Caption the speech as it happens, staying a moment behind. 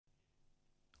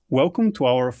Welcome to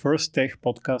our first Tech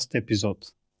Podcast episode.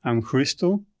 I'm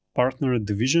Hristo, partner at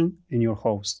Division and your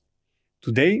host.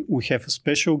 Today we have a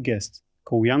special guest,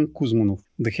 Kalyan Kuzmunov,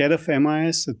 the head of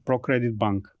MIS at ProCredit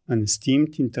Bank, an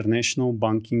esteemed international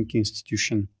banking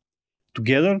institution.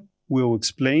 Together we'll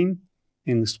explain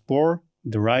and explore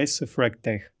the rise of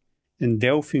RegTech and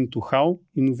delve into how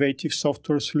innovative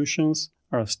software solutions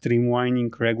are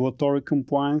streamlining regulatory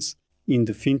compliance in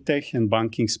the fintech and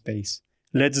banking space.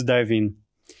 Let's dive in.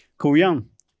 Kalyan,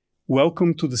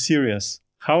 welcome to the series.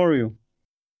 How are you?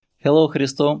 Hello,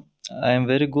 Hristo. I am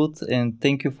very good and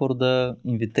thank you for the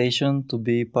invitation to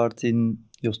be part in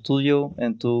your studio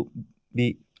and to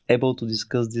be able to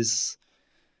discuss this,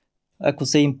 I could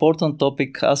say, important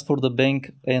topic as for the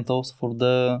bank and also for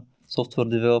the software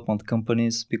development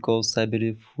companies, because I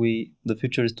believe the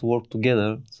future is to work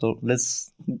together. So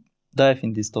let's dive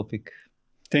in this topic.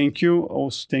 Thank you.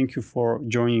 Also, thank you for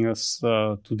joining us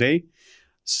today.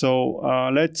 So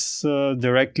let's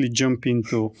directly jump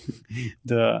into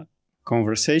the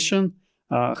conversation.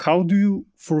 How do you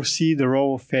foresee the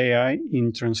role of AI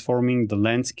in transforming the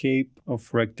landscape of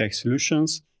RegTech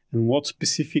solutions, and what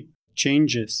specific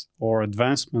changes or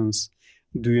advancements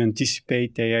do you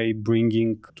anticipate AI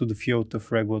bringing to the field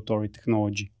of regulatory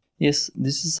technology? Yes,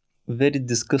 this is a very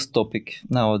discussed topic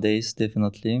nowadays,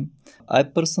 definitely. I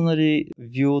personally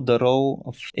view the role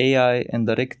of AI and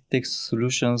the RegTech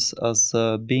solutions as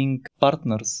being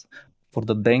partners for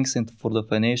the banks and for the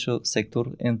financial sector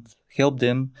and help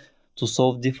them to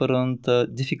solve different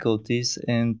difficulties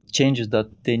and changes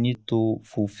that they need to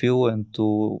fulfill and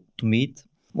to meet.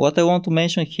 What I want to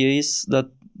mention here is that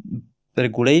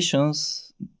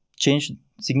regulations changed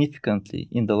significantly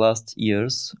in the last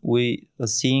years. We are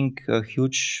seeing a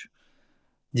huge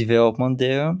development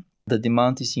there. The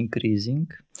demand is increasing.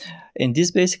 And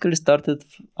this basically started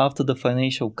after the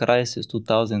financial crisis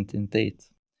 2008.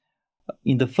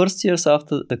 In the first years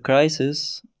after the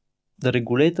crisis, the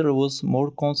regulator was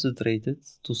more concentrated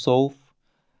to solve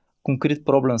concrete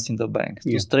problems in the banks,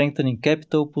 to strengthening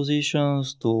capital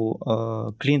positions,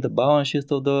 to clean the balance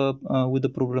sheet of with the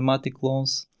problematic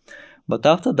loans. But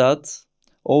after that,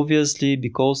 obviously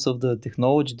because of the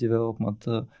technology development,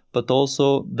 but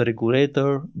also the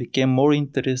regulator became more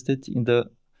interested in the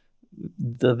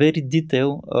very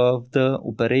detail of the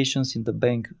operations in the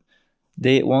bank.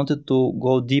 They wanted to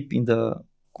go deep in the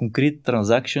concrete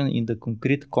transaction, in the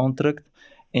concrete contract.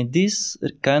 And this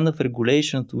kind of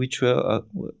regulations which are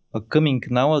coming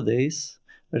nowadays,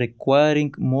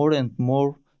 requiring more and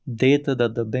more data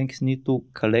that the banks need to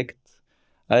collect,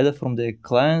 either from their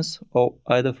clients or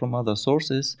either from other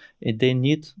sources, and they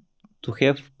need to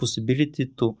have possibility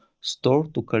to store,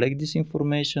 to collect this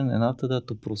information, and after that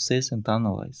to process and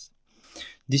analyze.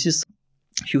 This is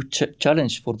a huge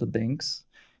challenge for the banks,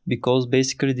 because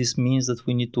basically this means that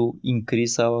we need to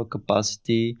increase our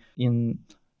capacity in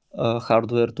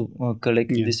hardware to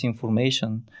collect this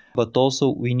information, but also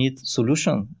we need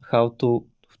solution how to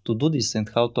do this and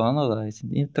how to analyze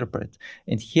and interpret.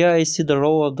 And here I see the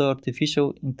role of the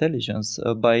artificial intelligence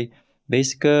by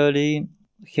basically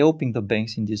helping the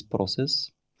banks in this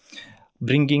process,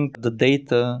 bringing the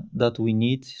data that we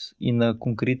need in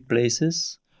concrete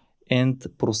places and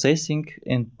processing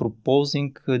and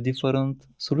proposing different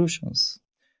solutions.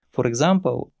 For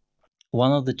example,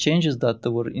 one of the changes that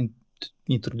were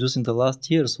introduced in the last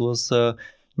years was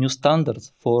new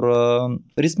standards for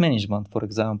risk management. For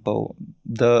example,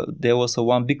 there was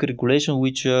one big regulation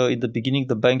which in the beginning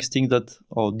the banks think that,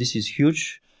 oh, this is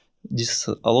huge, this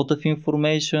is a lot of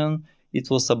information. It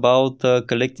was about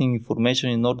collecting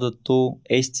information in order to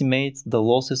estimate the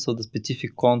losses of the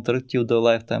specific contract till the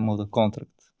lifetime of the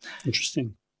contract.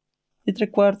 Interesting. It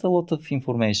required a lot of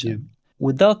information.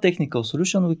 Without technical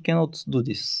solution, we cannot do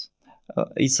this.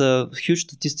 It's a huge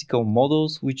statistical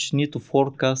models which need to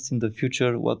forecast in the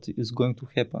future what is going to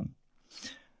happen.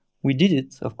 We did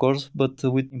it, of course, but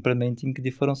with implementing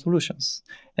different solutions.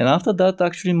 And after that,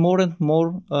 actually more and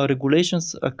more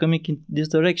regulations are coming in this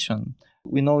direction.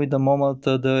 We know in the moment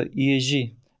the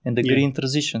ESG and the green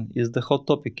transition is the hot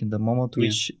topic in the moment,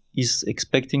 which is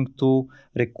expecting to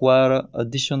require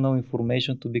additional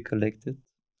information to be collected.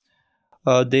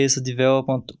 There is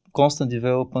a constant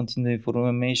development in the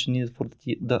information needed for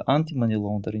the anti-money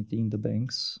laundering in the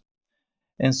banks,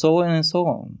 and so on and so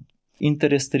on.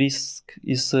 Interest risk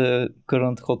is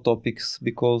current hot topics,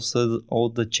 because all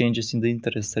the changes in the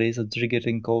interest rates are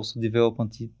triggering also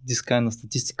development in this kind of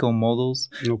statistical models,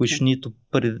 which need to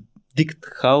predict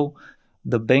how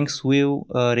the banks will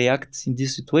react in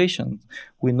this situation.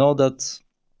 We know that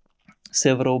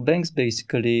several banks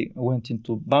basically went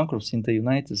into bankruptcy in the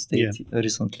United States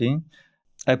recently.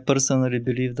 I personally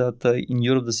believe that in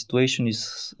Europe the situation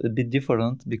is a bit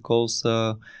different because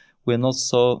we're not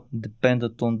so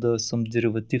dependent on some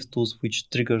derivative tools which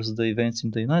triggers the events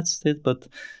in the United States, but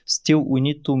still we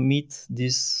need to meet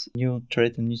this new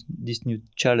threat and this new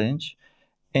challenge.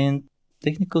 And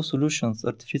technical solutions,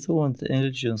 artificial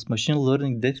intelligence, machine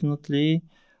learning definitely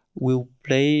will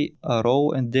play a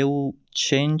role, and they will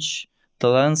change the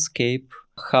landscape,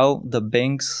 how the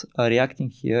banks are reacting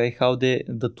here, and how the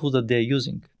tools that they're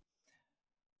using.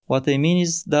 What I mean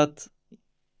is that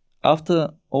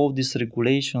after all these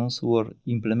regulations were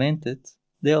implemented,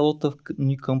 there are a lot of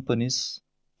new companies,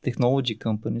 technology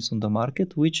companies on the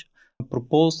market, which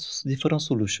propose different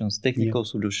solutions, technical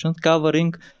solutions,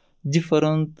 covering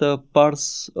different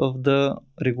parts of the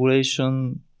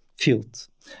regulation field.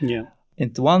 Yeah.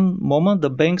 At one moment,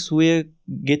 the banks were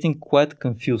getting quite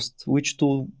confused which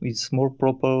tool is more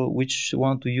proper, which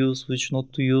one to use, which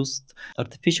not to use.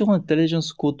 Artificial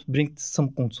intelligence could bring some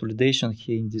consolidation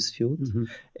here in this field,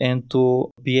 and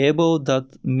to be able that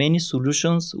many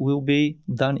solutions will be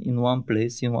done in one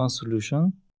place, in one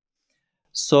solution.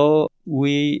 So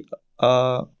we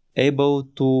are able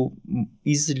to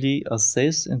easily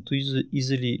assess and to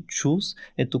easily choose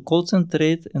and to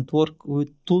concentrate and work with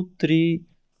 2-3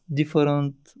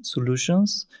 different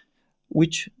solutions,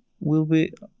 which will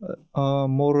be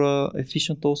more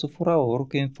efficient also for our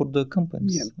work and for the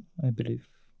companies, I believe.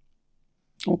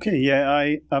 Okay, yeah,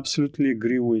 I absolutely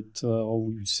agree with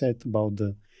all you said about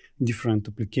the different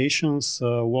applications.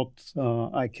 What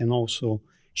I can also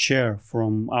share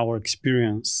from our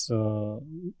experience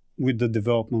with the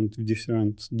development of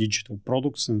different digital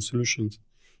products and solutions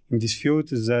in this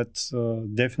field is that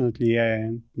definitely AI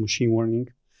and machine learning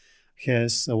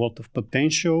has a lot of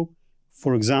potential.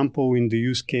 For example, in the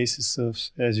use cases of,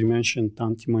 as you mentioned,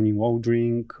 anti-money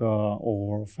laundering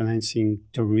or financing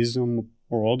terrorism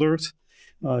or others,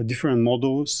 different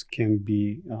models can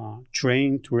be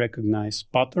trained to recognize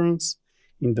patterns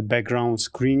in the background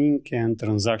screening and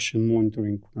transaction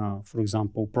monitoring, for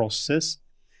example, process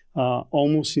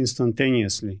almost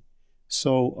instantaneously.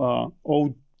 So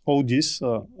all this,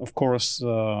 of course,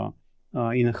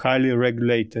 in a highly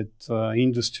regulated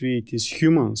industry, it is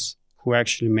humans who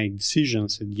actually make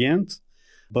decisions at the end.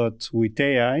 But with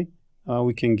AI,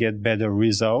 we can get better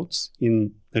results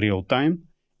in real time,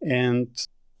 and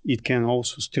it can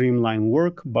also streamline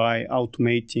work by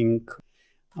automating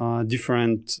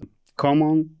different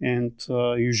common and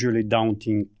usually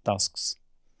daunting tasks.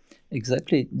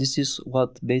 Exactly. This is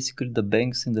what basically the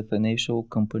banks and the financial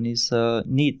companies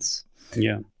needs.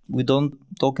 Yeah. We don't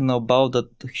talking about that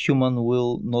human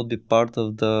will not be part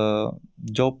of the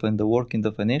job and the work in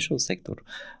the financial sector,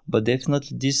 but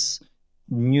definitely these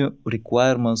new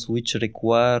requirements which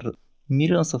require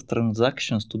millions of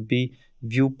transactions to be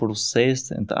viewed,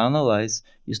 processed, and analyzed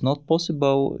is not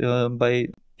possible by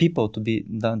people to be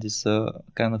done this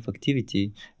kind of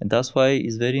activity, and that's why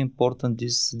it's very important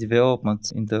this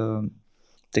development in the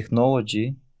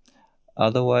technology.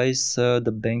 Otherwise,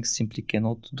 the banks simply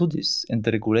cannot do this, and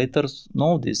the regulators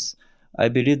know this. I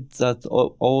believe that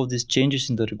all of these changes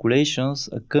in the regulations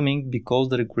are coming because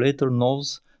the regulator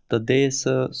knows that there is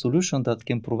a solution that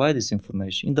can provide this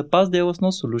information. In the past, there was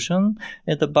no solution,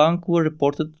 and the bank were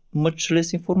reported much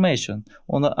less information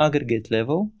on an aggregate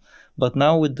level. But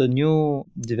now with the new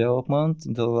development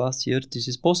in the last year, this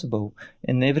is possible,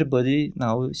 and everybody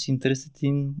now is interested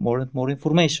in more and more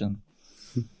information.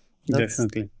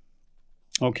 Definitely.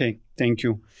 Okay, thank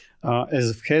you.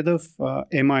 As head of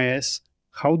MIS,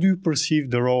 how do you perceive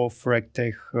the role of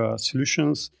RegTech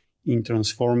solutions in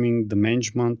transforming the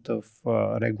management of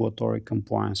regulatory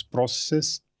compliance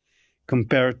processes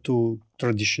compared to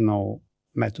traditional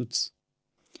methods?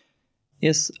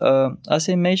 Yes, as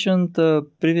I mentioned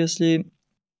previously,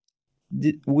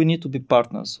 we need to be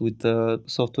partners with the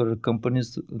software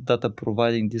companies that are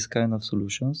providing this kind of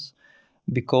solutions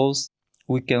because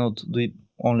we cannot do it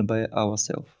only by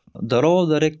ourselves. The role of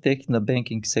the RegTech in the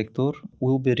banking sector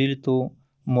will be really to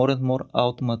more and more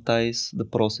automatize the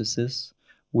processes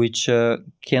which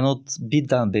cannot be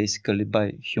done basically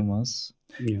by humans.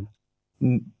 Yeah.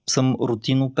 Some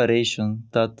routine operation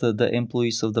that the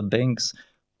employees of the banks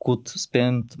could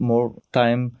spend more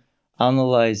time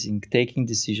analyzing, taking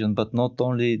decision, but not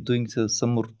only doing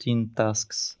some routine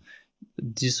tasks.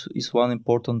 This is one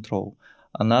important role.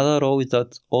 Another role is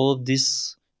that all of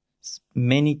these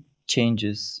many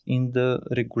changes in the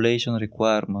regulation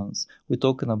requirements. We're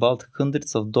talking about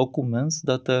hundreds of documents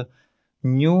that are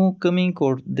new coming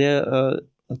or there are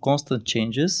constant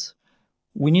changes.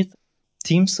 We need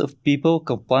teams of people,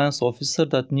 compliance officer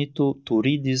that need to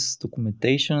read this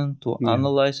documentation, to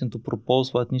analyze and to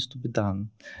propose what needs to be done.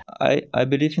 I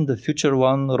believe in the future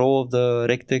one role of the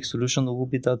RegTech solution will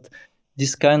be that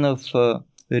this kind of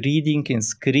reading and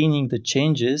screening the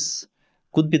changes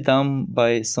could be done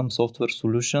by some software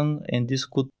solution, and this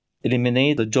could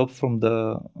eliminate the job from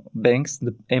the banks,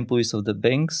 the employees of the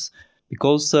banks,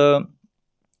 because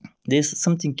there's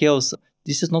something else.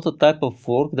 This is not a type of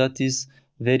work that is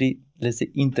very, let's say,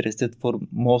 interested for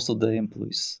most of the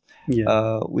employees.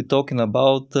 We're talking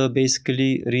about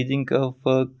basically reading of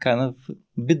kind of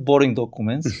a bit boring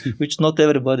documents, which not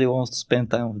everybody wants to spend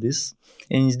time with this.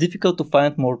 And it's difficult to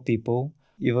find more people,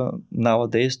 even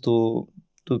nowadays, to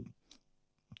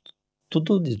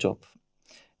do this job.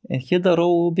 And here the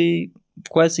role will be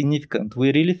quite significant.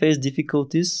 We really face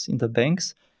difficulties in the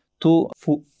banks to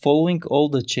following all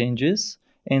the changes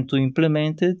and to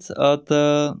implement it at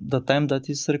the time that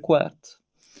is required.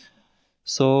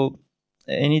 So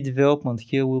any development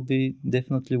here will be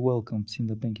definitely welcomed in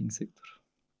the banking sector.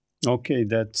 Okay,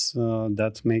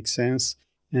 that makes sense.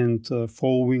 And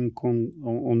following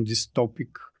on this topic,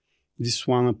 this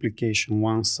one application,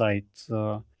 one site,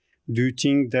 do you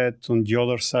think that on the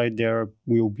other side there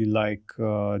will be like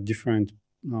different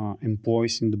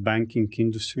employees in the banking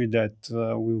industry that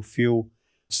will feel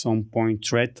at some point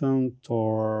threatened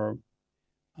or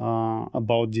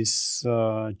about this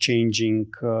changing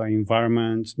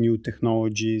environment, new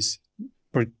technologies,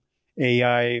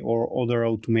 AI or other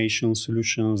automation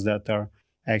solutions that are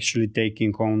actually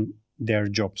taking on their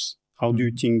jobs? How do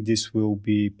you think this will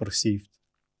be perceived?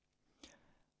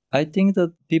 I think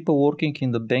that people working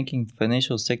in the banking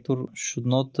financial sector should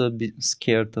not be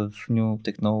scared of new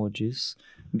technologies,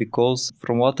 because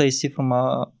from what I see from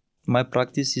my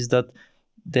practice is that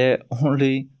they're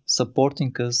only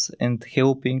supporting us and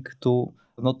helping to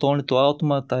not only to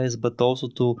automatize but also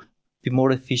to be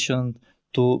more efficient,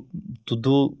 to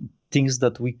do things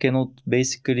that we cannot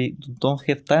basically don't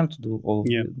have time to do all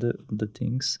the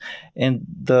things. And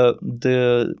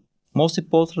the most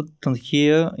important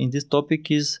here in this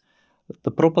topic is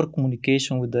the proper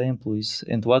communication with the employees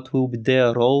and what will be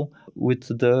their role with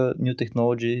the new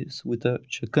technologies which are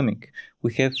coming.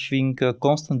 We have having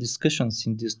constant discussions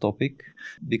in this topic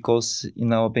because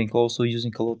in our bank also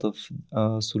using a lot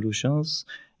of solutions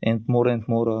and more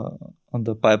on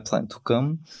the pipeline to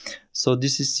come. So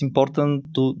this is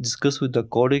important to discuss with the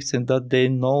colleagues and that they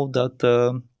know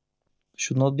that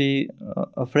should not be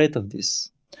afraid of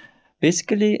this.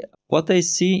 Basically, what I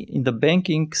see in the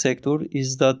banking sector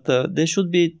is that there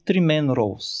should be three main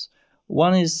roles.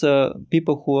 One is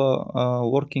people who are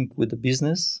working with the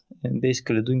business and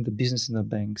basically doing the business in the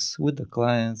banks with the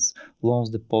clients, loans,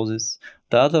 deposits.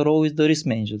 The other role is the risk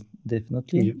manager,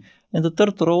 definitely. Yeah. And the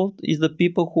third role is the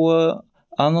people who are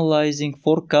analyzing,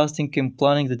 forecasting, and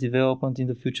planning the development in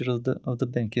the future of the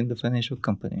bank in the financial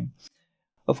company.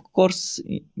 Of course,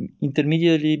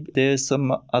 intermediately there are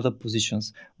some other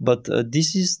positions, but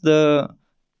this is the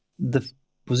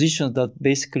positions that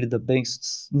basically the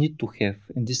banks need to have,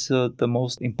 and these are the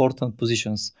most important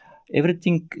positions.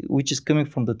 Everything which is coming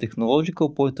from the technological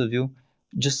point of view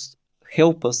just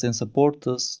help us and support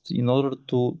us in order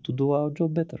to do our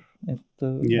job better and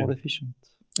more efficient.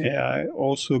 Yeah, I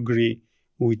also agree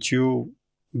with you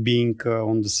being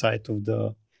on the side of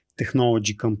the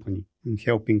technology company and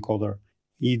helping other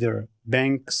either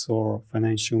banks or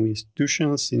financial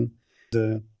institutions in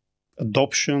the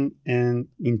adoption and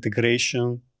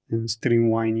integration and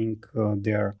streamlining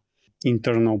their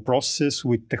internal process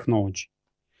with technology.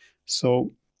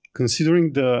 So,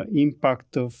 considering the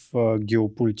impact of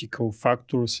geopolitical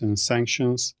factors and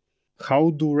sanctions, how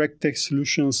do RegTech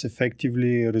solutions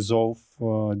effectively resolve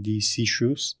these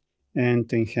issues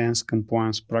and enhance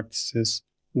compliance practices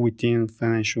within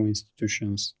financial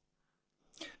institutions?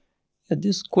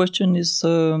 This question is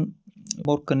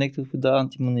more connected with the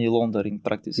anti-money laundering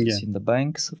practices in the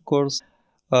banks, of course.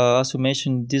 As you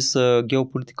mentioned, this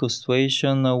geopolitical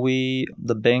situation,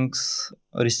 the banks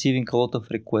are receiving a lot of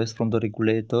requests from the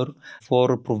regulator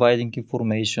for providing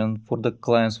information for the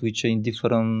clients which are in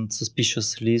different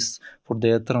suspicious lists for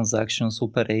their transactions,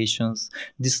 operations.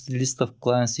 This list of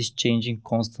clients is changing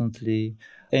constantly.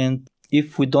 And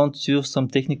if we don't use some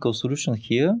technical solution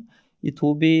here, it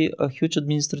will be a huge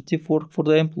administrative work for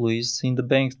the employees in the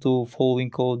bank to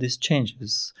following all these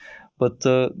changes. But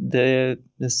there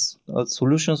is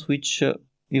solutions which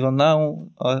even now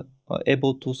are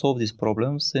able to solve these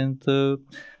problems, and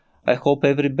I hope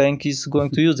every bank is going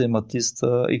to use them at least,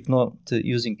 if not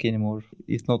using anymore,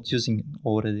 if not using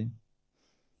already.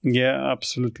 Yeah,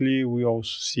 absolutely. We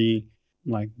also see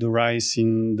like the rise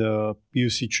in the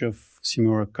usage of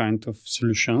similar kind of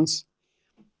solutions.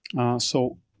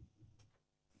 So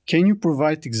can you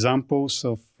provide examples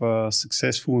of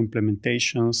successful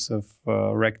implementations of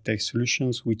RegTech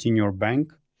solutions within your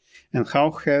bank? And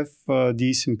how have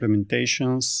these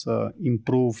implementations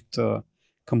improved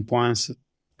compliance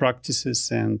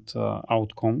practices and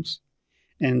outcomes?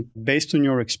 And based on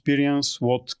your experience,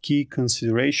 what key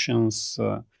considerations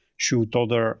should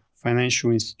other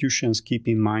financial institutions keep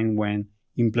in mind when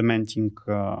implementing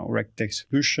RegTech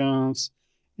solutions?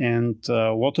 And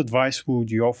what advice would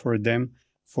you offer them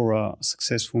for a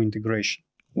successful integration?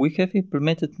 We have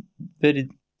implemented very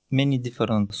many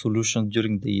different solutions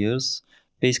during the years.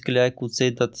 Basically, I could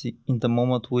say that in the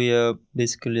moment we are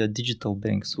basically a digital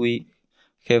bank. So we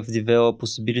have developed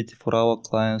possibility for our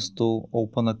clients to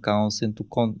open accounts and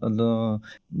to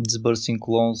disbursing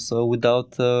loans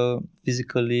without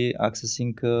physically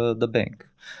accessing the bank.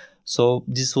 So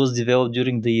this was developed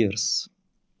during the years.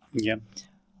 Yeah.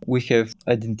 We have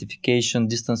identification,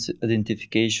 distance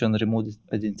identification, remote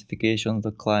identification of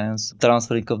the clients,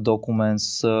 transferring of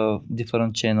documents,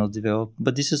 different channels developed.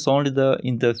 But this is only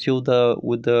in the field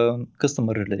with the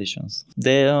customer relations.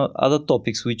 There are other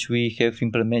topics which we have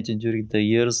implemented during the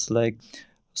years, like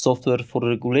software for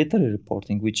regulatory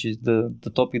reporting, which is the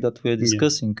topic that we are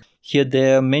discussing. Yeah. Here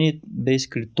there are many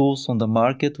basically tools on the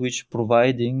market which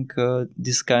providing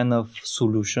this kind of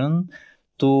solution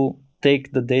to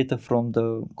take the data from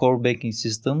the core banking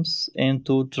systems and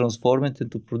to transform it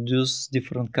and to produce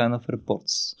different kind of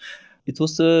reports. It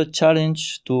was a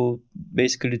challenge to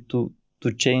basically to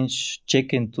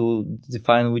check and to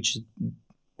define which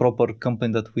proper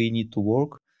company that we need to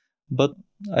work. But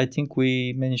I think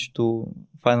we managed to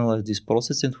finalize this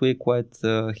process and we're quite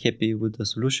happy with the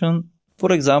solution.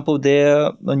 For example, there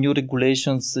are new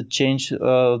regulations change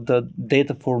the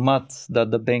data format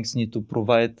that the banks need to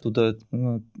provide to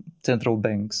the central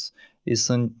banks.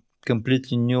 It's a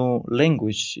completely new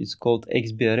language. It's called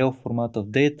XBRL format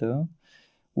of data,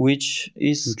 which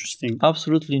is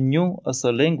absolutely new as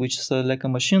a language, so like a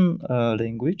machine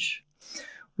language,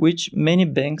 which many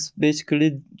banks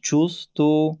basically choose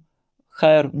to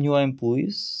hire new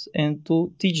employees and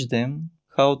to teach them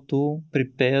how to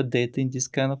prepare data in this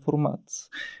kind of formats.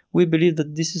 We believe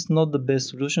that this is not the best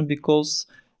solution because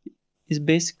it's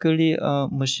basically a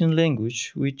machine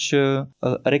language which a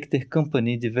RegTech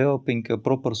company developing a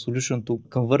proper solution to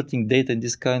converting data in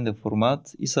this kind of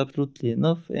format is absolutely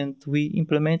enough, and we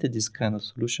implemented this kind of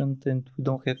solution and we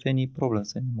don't have any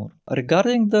problems anymore.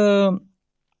 Regarding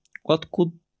what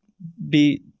could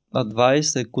be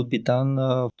advice that could be done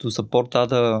to support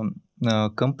other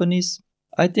companies,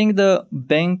 I think the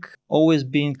bank always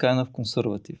being kind of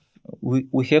conservative.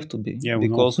 We have to be,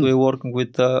 because we're working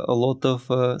with a lot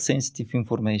of sensitive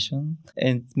information,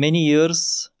 and many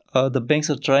years the banks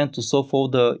are trying to solve all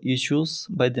the issues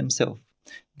by themselves.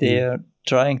 They are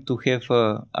trying to have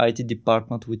a IT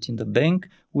department within the bank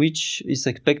which is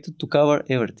expected to cover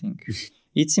everything.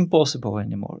 It's impossible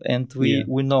anymore, and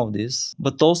we know this.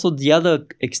 But also the other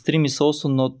extreme is also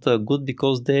not good,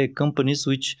 because there are companies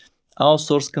which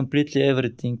outsource completely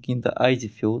everything in the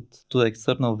IT field to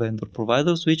external vendor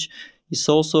providers, which is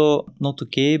also not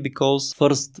okay, because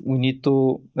first we need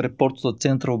to report to the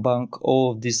central bank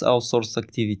all of these outsourced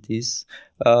activities.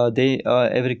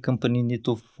 Every company need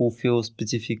to fulfill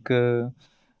specific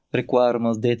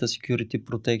requirements, data security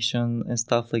protection and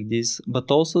stuff like this.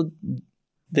 But also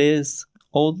there's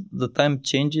all the time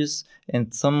changes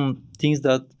and some things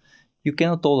that you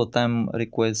cannot all the time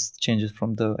request changes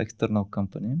from the external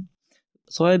company.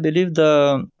 So I believe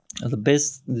the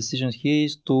best decision here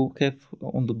is to have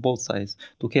on the both sides,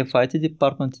 to have IT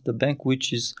department in the bank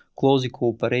which is closely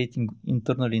cooperating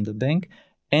internally in the bank,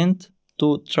 and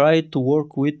to try to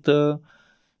work with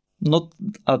not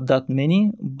that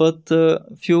many, but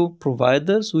few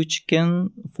providers which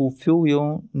can fulfill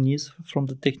your needs from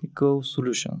the technical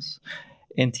solutions.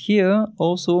 And here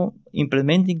also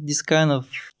implementing this kind of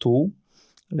tool,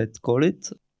 let's call it,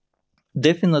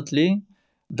 definitely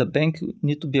the bank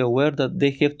need to be aware that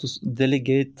they have to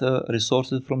delegate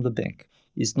resources from the bank.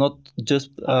 It's not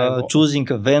just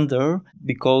choosing a vendor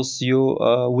because you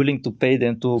are willing to pay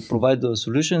them to provide the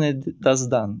solution and that's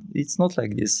done. It's not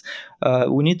like this.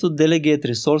 We need to delegate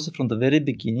resources from the very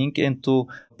beginning and to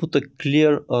put a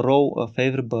clear role of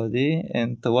everybody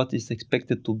and what is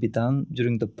expected to be done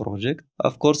during the project.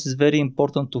 Of course, it's very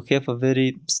important to have a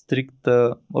very strict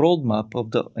roadmap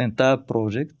of the entire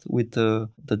project with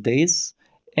the days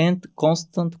and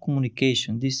constant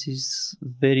communication. This is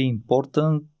very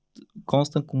important.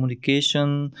 Constant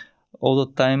communication, all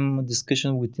the time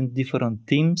discussion within different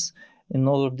teams, in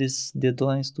order these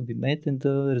deadlines to be met and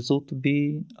the result to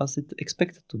be as it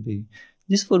expected to be.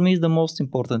 This for me is the most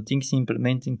important thing in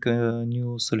implementing a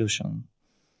new solution.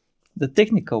 The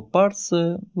technical parts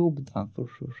will be done for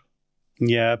sure.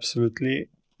 Yeah, absolutely.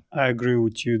 I agree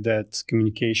with you that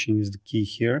communication is the key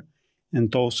here,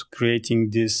 and also creating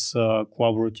this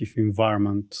collaborative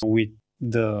environment with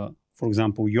for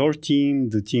example, your team,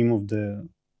 the team of the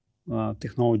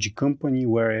technology company,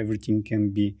 where everything can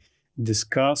be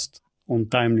discussed on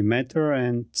timely matter,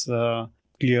 and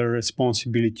clear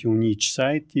responsibility on each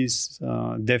side is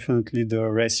definitely the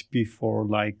recipe for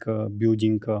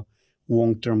building a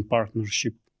long-term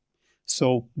partnership.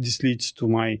 So this leads to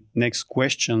my next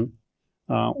question.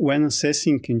 When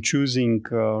assessing and choosing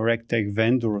RegTech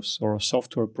vendors or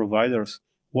software providers,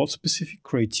 what specific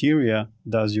criteria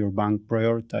does your bank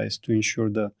prioritize to ensure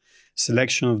the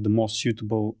selection of the most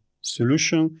suitable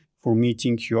solution for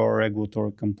meeting your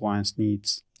regulatory compliance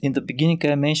needs? In the beginning,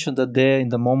 I mentioned that there, in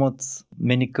the moment,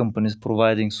 many companies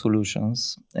providing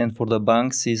solutions, and for the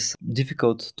banks, it's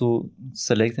difficult to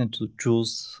select and to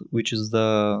choose which is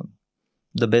the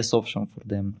best option for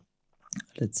them.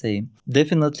 Let's say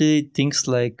definitely things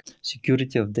like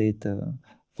security of data,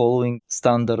 following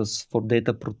standards for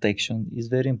data protection is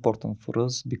very important for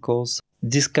us, because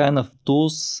this kind of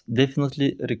tools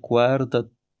definitely require that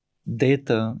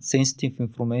data, sensitive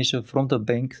information from the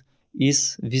bank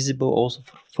is visible also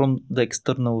from the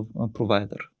external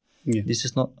provider. Yeah. This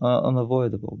is not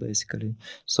unavoidable, basically.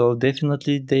 So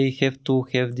definitely they have to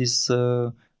have this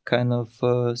kind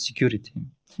of security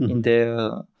in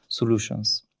their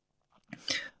solutions.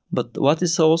 But what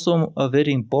is also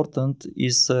very important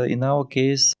is, in our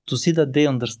case, to see that they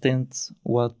understand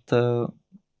what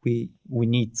we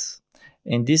need.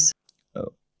 And this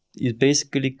is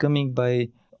basically coming by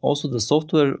also the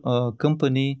software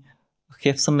company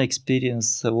have some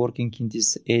experience working in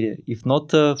this area. If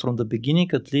not from the beginning,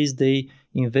 at least they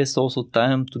invest also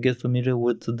time to get familiar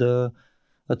with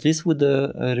at least with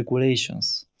the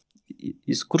regulations.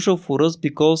 It's crucial for us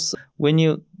because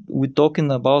when we're talking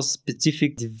about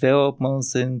specific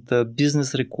developments and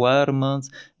business requirements,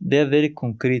 they're very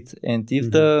concrete. And if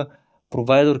the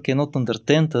provider cannot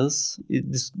understand us,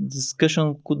 this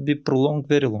discussion could be prolonged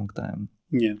very long time.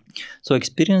 Yeah. So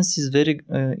experience is very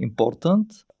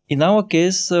important. In our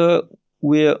case,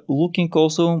 we're looking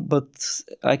also, but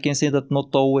I can say that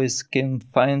not always can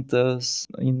find us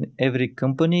in every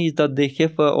company, that they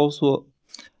have also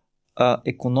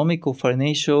economic or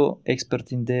financial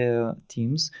expert in their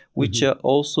teams, which are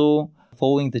also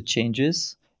following the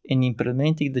changes and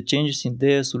implementing the changes in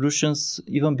their solutions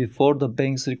even before the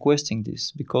banks requesting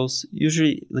this. Because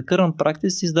usually the current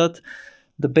practice is that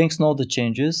the banks know the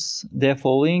changes, they're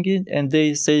following it, and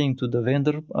they're saying to the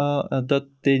vendor that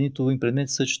they need to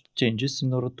implement such changes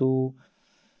in order to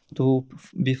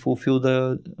be fulfill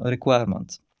the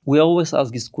requirement. We always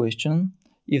ask this question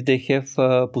if they have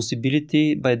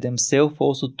possibility by themselves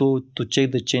also to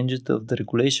check the changes of the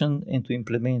regulation and to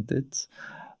implement it.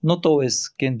 Not always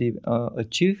can be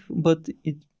achieved, but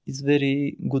it is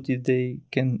very good if they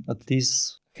can at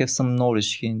least have some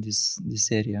knowledge here in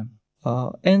this area.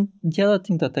 And the other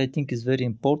thing that I think is very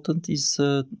important is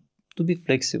to be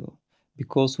flexible,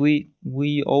 because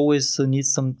we always need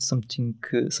some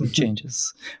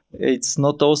changes. It's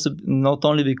not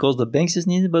only because the banks is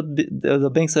needed, but the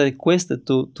banks are requested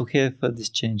to have these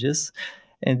changes.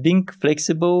 And being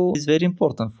flexible is very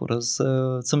important for us.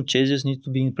 Some changes need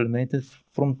to be implemented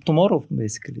from tomorrow,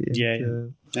 basically. Yeah,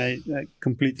 I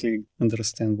completely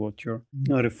understand what you're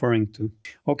referring to.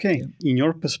 Okay, in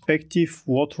your perspective,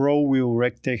 what role will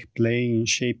RegTech play in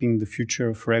shaping the future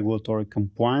of regulatory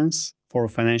compliance for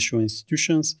financial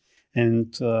institutions,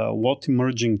 and what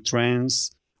emerging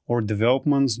trends or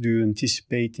developments do you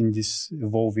anticipate in this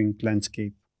evolving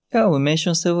landscape? Yeah, we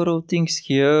mentioned several things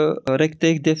here.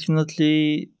 RegTech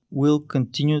definitely will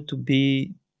continue to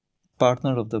be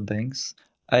partner of the banks.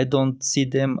 I don't see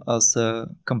them as a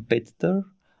competitor,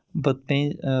 but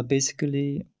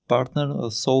basically partner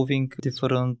of solving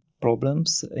different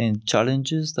problems and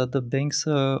challenges that the banks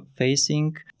are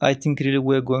facing. I think really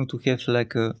we're going to have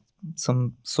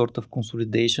some sort of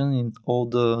consolidation in all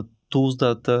the tools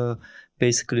that are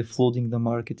basically flooding the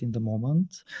market in the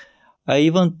moment. I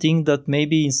even think that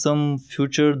maybe in some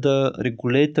future the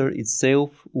regulator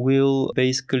itself will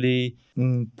basically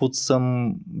put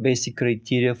some basic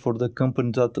criteria for the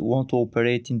companies that want to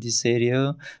operate in this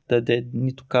area, that they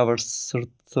need to cover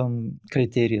certain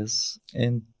criteria,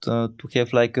 and to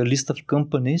have like a list of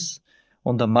companies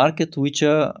on the market which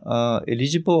are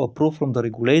eligible, approved from the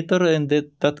regulator, and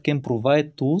that can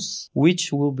provide tools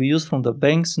which will be used from the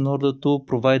banks in order to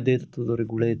provide data to the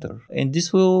regulator. And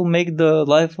this will make the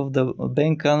life of the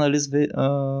bank analyst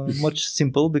much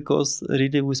simple, because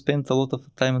really we spend a lot of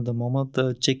time at the moment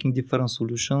checking different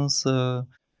solutions.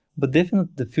 But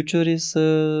definitely the future is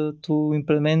to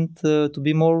implement, to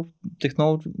be more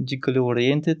technologically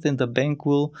oriented, and the bank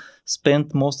will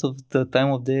spend most of the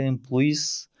time of their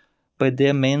employees by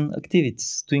their main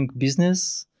activities, doing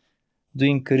business,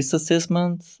 doing risk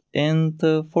assessment, and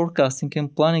forecasting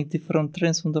and planning different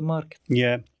trends on the market.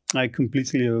 Yeah, I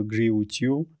completely agree with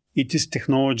you. It is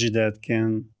technology that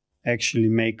can actually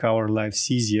make our lives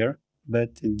easier, but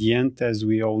at the end, as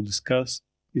we all discussed,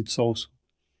 it's also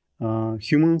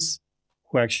humans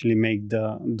who actually make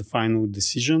the final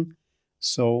decision.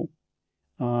 So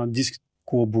this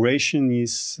collaboration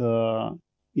is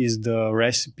the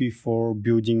recipe for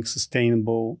building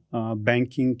sustainable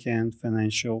banking and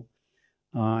financial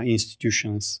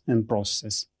institutions and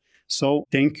processes. So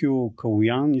thank you,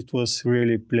 Kauyan. It was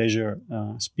really a pleasure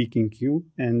speaking to you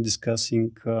and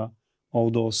discussing all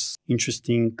those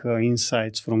interesting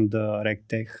insights from the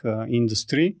RegTech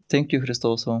industry. Thank you,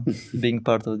 Christos, also being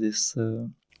part of this.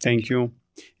 Thank you.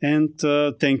 And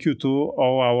thank you to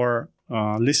all our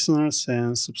listeners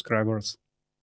and subscribers.